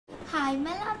Hi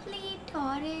my lovely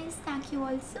Taurus, thank you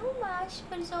all so much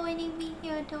for joining me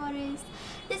here Taurus.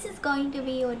 This is going to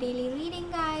be your daily reading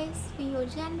guys for your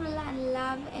general and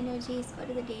love energies for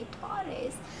the day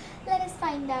Taurus. Let us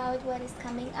find out what is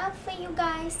coming up for you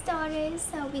guys Taurus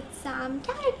with some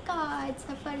tarot cards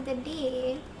for the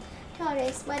day.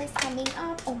 Taurus, what is coming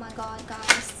up? Oh my god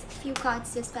guys, few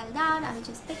cards just fell down. I will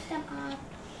just pick them up.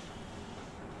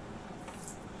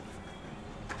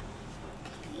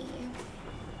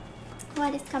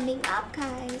 What is coming up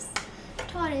guys?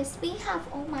 Taurus, we have,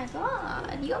 oh my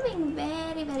god, you're being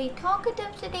very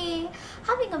talkative today,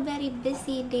 having a very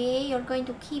busy day. You're going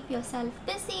to keep yourself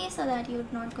busy so that you're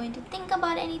not going to think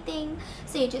about anything,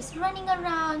 so you're just running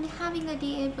around having a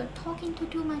day but talking to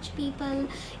too much people.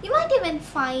 You might even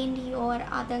find your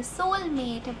other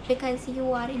soulmate because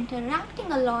you are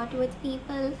interacting a lot with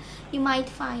people. You might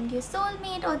find your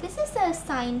soulmate, or this is a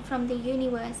sign from the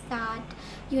universe that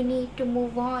you need to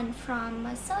move on from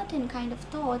a certain kind of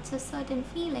thoughts or certain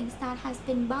feelings that has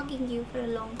been bugging you for a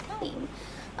long time.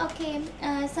 Okay,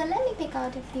 so let me pick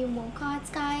out a few more cards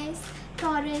guys.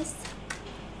 Taurus,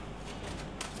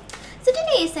 so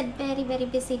today is a very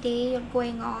busy day. You're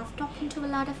going off talking to a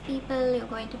lot of people, you're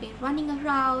going to be running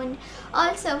around.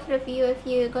 Also for a few of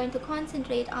you, you're going to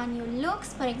concentrate on your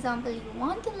looks. For example, you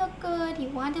want to look good, you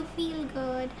want to feel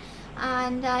good,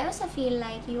 and I also feel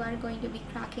like you are going to be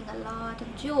cracking a lot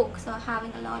of jokes or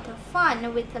having a lot of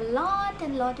fun with a lot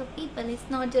of people. It's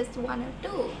not just one or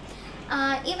two.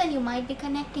 Even you might be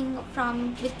connecting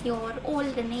with your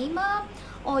old neighbor,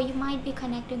 or you might be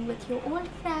connecting with your old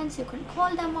friends. You can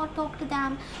call them or talk to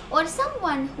them, or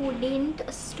someone who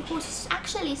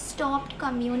actually stopped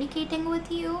communicating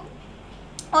with you,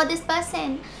 or this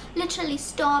person literally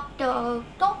stopped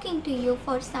talking to you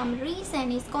for some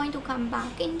reason is going to come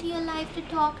back into your life to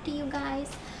talk to you guys.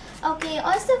 Okay,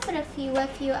 also for a few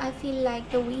of you, I feel like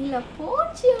the Wheel of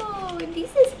Fortune.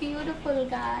 This is beautiful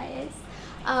guys.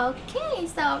 Okay,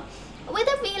 so with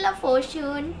the Wheel of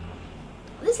Fortune,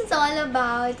 this is all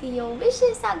about your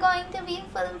wishes are going to be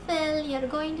fulfilled. You're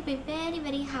going to be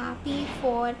very happy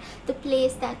for the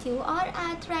place that you are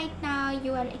at right now.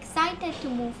 You are excited to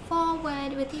move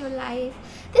forward with your life.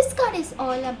 This card is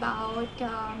all about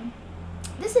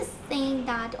this is saying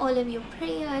that all of your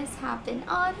prayers have been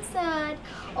answered.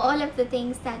 All of the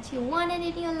things that you wanted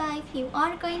in your life, you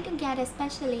are going to get,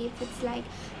 especially if it's like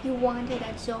you wanted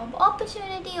a job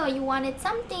opportunity or you wanted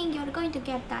something, you're going to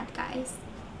get that guys.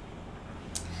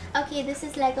 Okay, this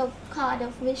is like a card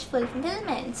of wish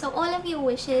fulfillment. So all of your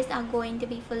wishes are going to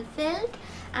be fulfilled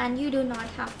and you do not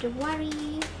have to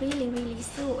worry really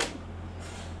soon.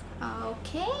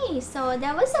 Okay, so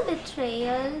there was a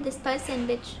betrayal. This person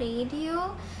betrayed you,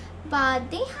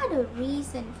 but they had a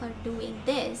reason for doing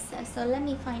this. So let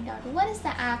me find out what is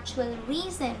the actual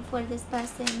reason for this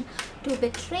person to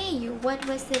betray you. What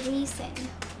was the reason?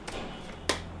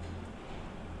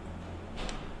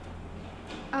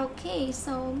 Okay,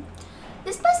 so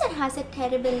this person has a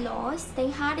terrible loss. They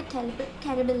had a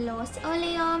terrible loss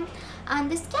earlier,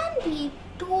 and this can be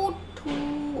too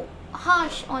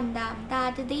harsh on them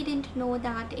that they didn't know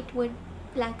that it would,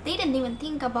 like, they didn't even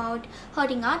think about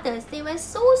hurting others. They were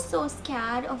so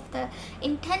scared of the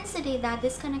intensity that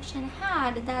this connection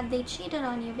had that they cheated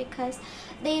on you, because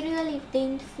they really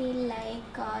didn't feel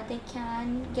like they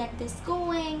can get this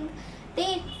going.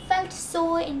 They felt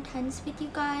so intense with you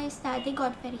guys that they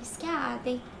got very scared.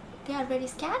 They are very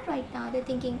scared right now. They're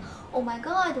thinking, oh my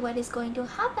god, what is going to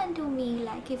happen to me,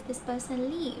 like if this person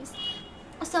leaves.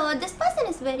 So this person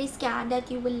is very scared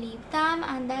that you will leave them,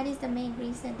 and that is the main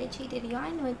reason they cheated you. I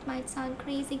know it might sound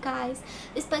crazy guys.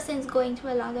 This person is going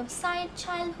through a lot of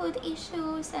childhood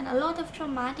issues and a lot of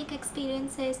traumatic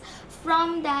experiences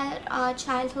from their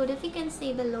childhood. If you can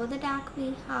see below the deck,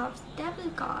 we have Devil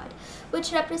card,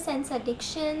 which represents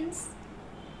addictions.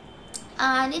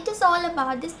 And it is all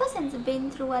about, this person's been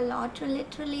through a lot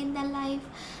literally in their life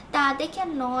that they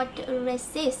cannot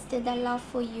resist the love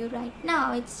for you right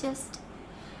now. It's just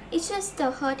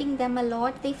hurting them a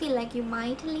lot. They feel like you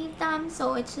might leave them,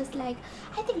 so it's just like,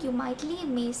 I think you might leave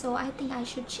me, so I think I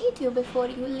should cheat you before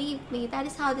you leave me. That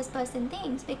is how this person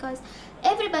thinks, because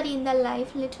everybody in their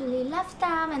life literally left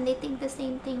them and they think the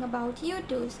same thing about you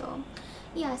too. So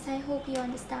yes, I hope you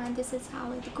understand this is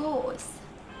how it goes.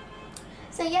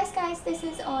 So yes guys, this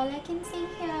is all I can see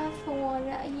here for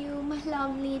you my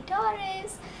lovely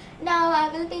Taurus. Now I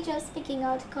will be just picking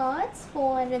out cards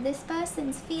for this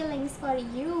person's feelings for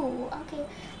you. Okay,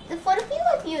 so for a few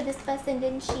of you, this person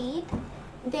didn't cheat.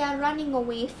 They are running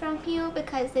away from you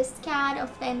because they're scared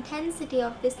of the intensity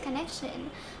of this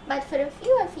connection. But for a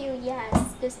few of you,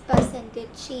 yes, this person did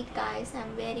cheat guys.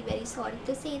 I'm very sorry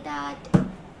to say that.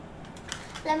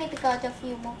 Let me pick out a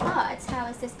few more cards. How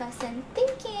is this person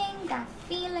thinking, their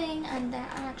feeling, and their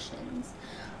actions?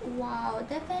 Wow,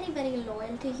 they're very, very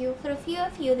loyal to you. For a few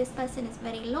of you, this person is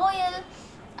very loyal,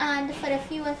 and for a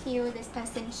few of you, this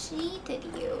person cheated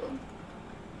you.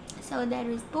 So there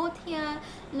is both here,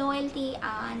 loyalty,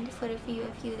 and for a few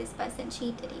of you, this person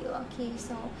cheated you. Okay,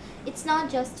 so it's not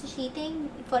just cheating.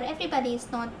 For everybody,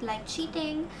 it's not like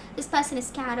cheating. This person is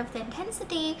scared of the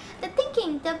intensity. They're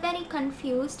thinking, they're very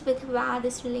confused with where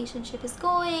this relationship is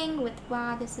going, with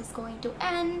where this is going to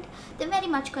end. They're very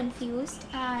much confused,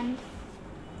 and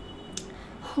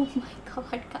oh my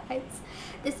god, guys,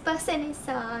 this person is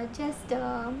just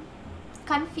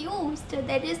confused.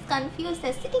 They're just confused.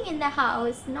 They're sitting in the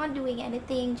house, not doing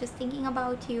anything, just thinking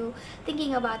about you,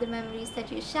 thinking about the memories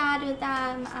that you shared with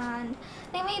them, and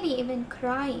they may be even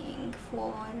crying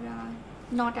for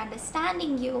not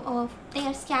understanding you, or they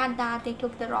are scared that they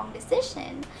took the wrong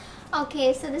decision.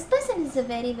 Okay, so this person is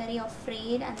very, very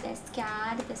afraid, and they're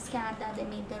scared. They're scared that they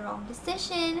made the wrong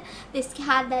decision. They're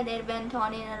scared that they went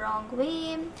on in a wrong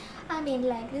way. I mean,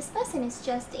 like, this person is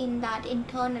just in that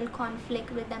internal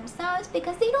conflict with themselves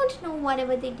because they don't know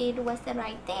whatever they did was the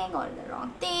right thing or the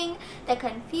wrong thing. They're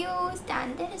confused,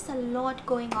 and there is a lot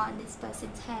going on in this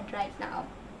person's head right now.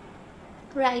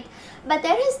 Right, but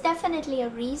there is definitely a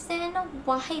reason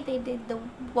why they did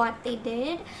what they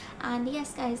did. And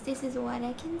yes, guys, this is what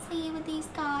I can see with these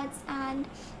cards, and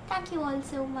thank you all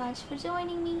so much for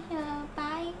joining me here.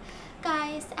 Bye,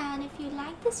 guys, and if you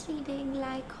like this reading,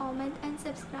 like, comment, and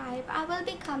subscribe. I will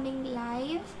be coming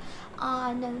live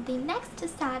on the next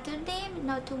Saturday.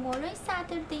 No, tomorrow is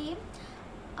Saturday.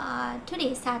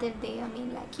 Today is Saturday. I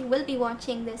mean, like, you will be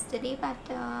watching this today, but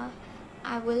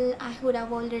I would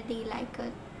have already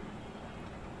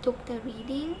took the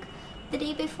reading the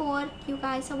day before you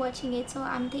guys are watching it, so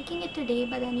I'm taking it today,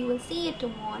 but then you will see it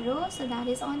tomorrow, so that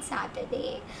is on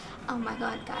Saturday. Oh my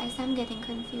god, guys, I'm getting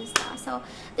confused now. So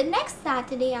the next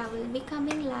Saturday I will be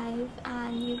coming live,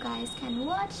 and you guys can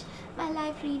watch my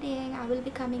live reading. I will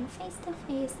be coming face to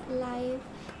face live,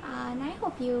 and I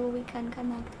hope we can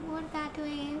connect more that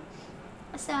way.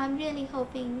 So I'm really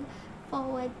hoping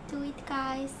forward to it,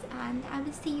 guys, and I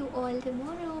will see you all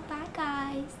tomorrow. Bye,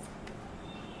 guys.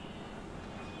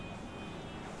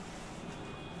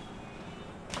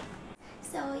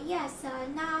 So yes,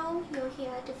 now you're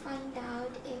here to find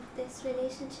out if this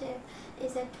relationship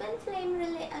is a twin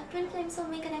flame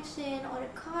soulmate connection or a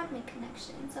karmic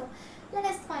connection. So let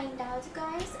us find out,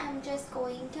 guys. I'm just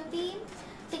going to be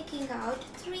picking out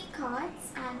 3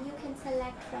 cards, and you can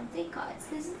select from 3 cards.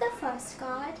 This is the first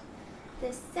card,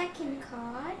 the second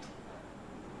card,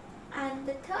 and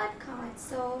the third card.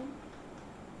 So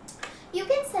you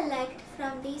can select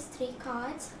from these 3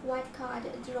 cards what card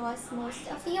draws most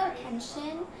of your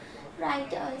attention, right?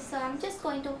 So I'm just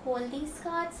going to hold these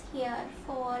cards here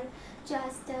for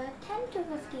just 10 to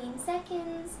 15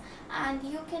 seconds, and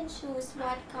you can choose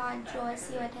what card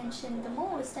draws your attention the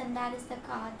most, and that is the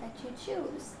card that you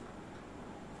choose.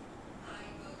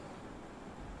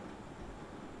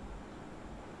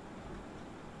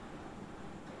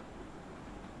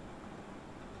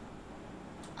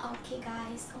 Okay,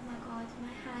 guys, oh my god,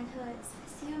 my hand hurts.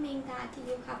 Assuming that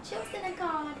you have chosen a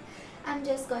card, I'm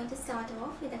just going to start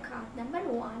off with the card number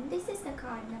 1. This is the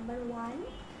card number 1.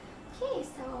 Okay,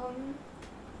 so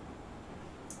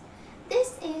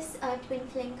this is a twin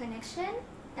flame connection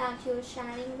that you're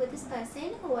sharing with this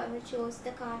person, whoever chose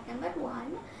the card number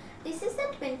 1. This is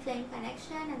a twin flame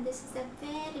connection, and this is a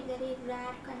very, very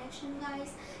rare connection,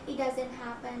 guys. It doesn't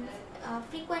happen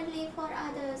frequently for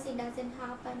others. It doesn't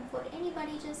happen for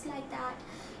anybody just like that.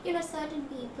 You know, certain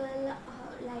people,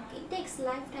 like, it takes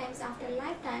lifetimes after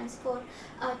lifetimes for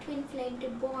a twin flame to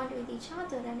bond with each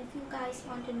other. And if you guys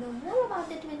want to know more about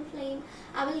the twin flame,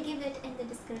 I will give it in the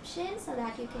description so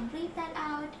that you can read that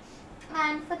out.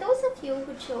 And for those of you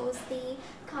who chose the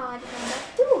card number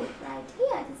 2, right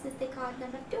here, this is the card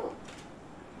number 2.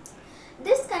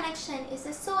 This connection is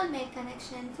a soulmate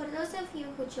connection. For those of you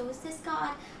who chose this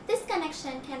card, this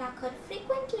connection can occur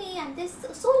frequently, and these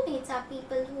soulmates are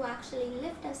people who actually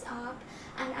lift us up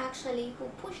and actually who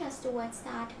push us towards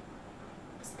that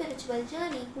spiritual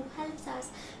journey, who helps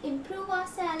us improve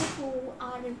ourselves, who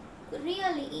are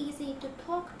really easy to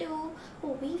talk to, who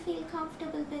we feel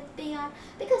comfortable with there,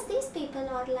 because these people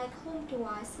are like home to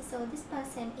us. So this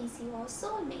person is your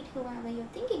soulmate, whoever you're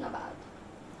thinking about.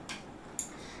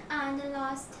 And the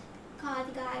last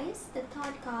card, guys, the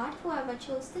third card, whoever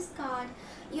chose this card,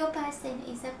 your person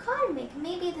is a karmic.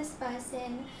 Maybe this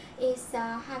person is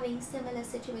having similar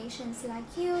situations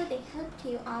like you. They helped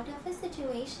you out of a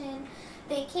situation.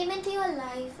 They came into your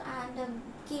life and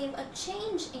gave a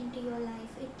change into your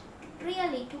life. It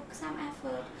really took some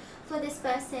effort for this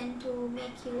person to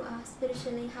make you a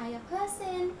spiritually higher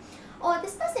person, or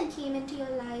this person came into your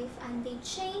life and they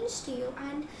changed you,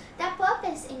 and their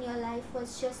purpose in your life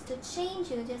was just to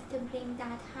change you, just to bring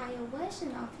that higher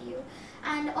version of you.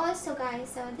 And also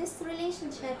guys, this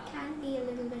relationship can be a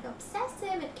little bit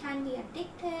obsessive, it can be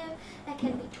addictive, there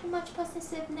can be too much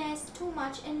possessiveness, too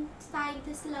much inside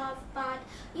this love, but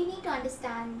you need to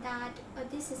understand that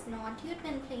this is not your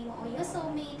twin flame or your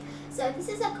soulmate. So this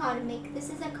is a karmic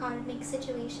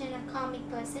situation, a karmic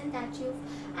person that you've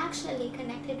actually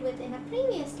connected with in a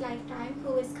previous lifetime,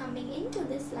 who is coming into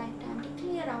this lifetime to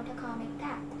clear out a karmic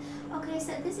debt. Okay,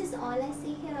 so this is all I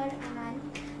see here, and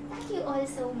thank you all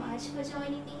so much for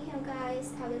joining me here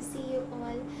guys. I will see you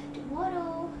all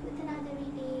tomorrow with another video.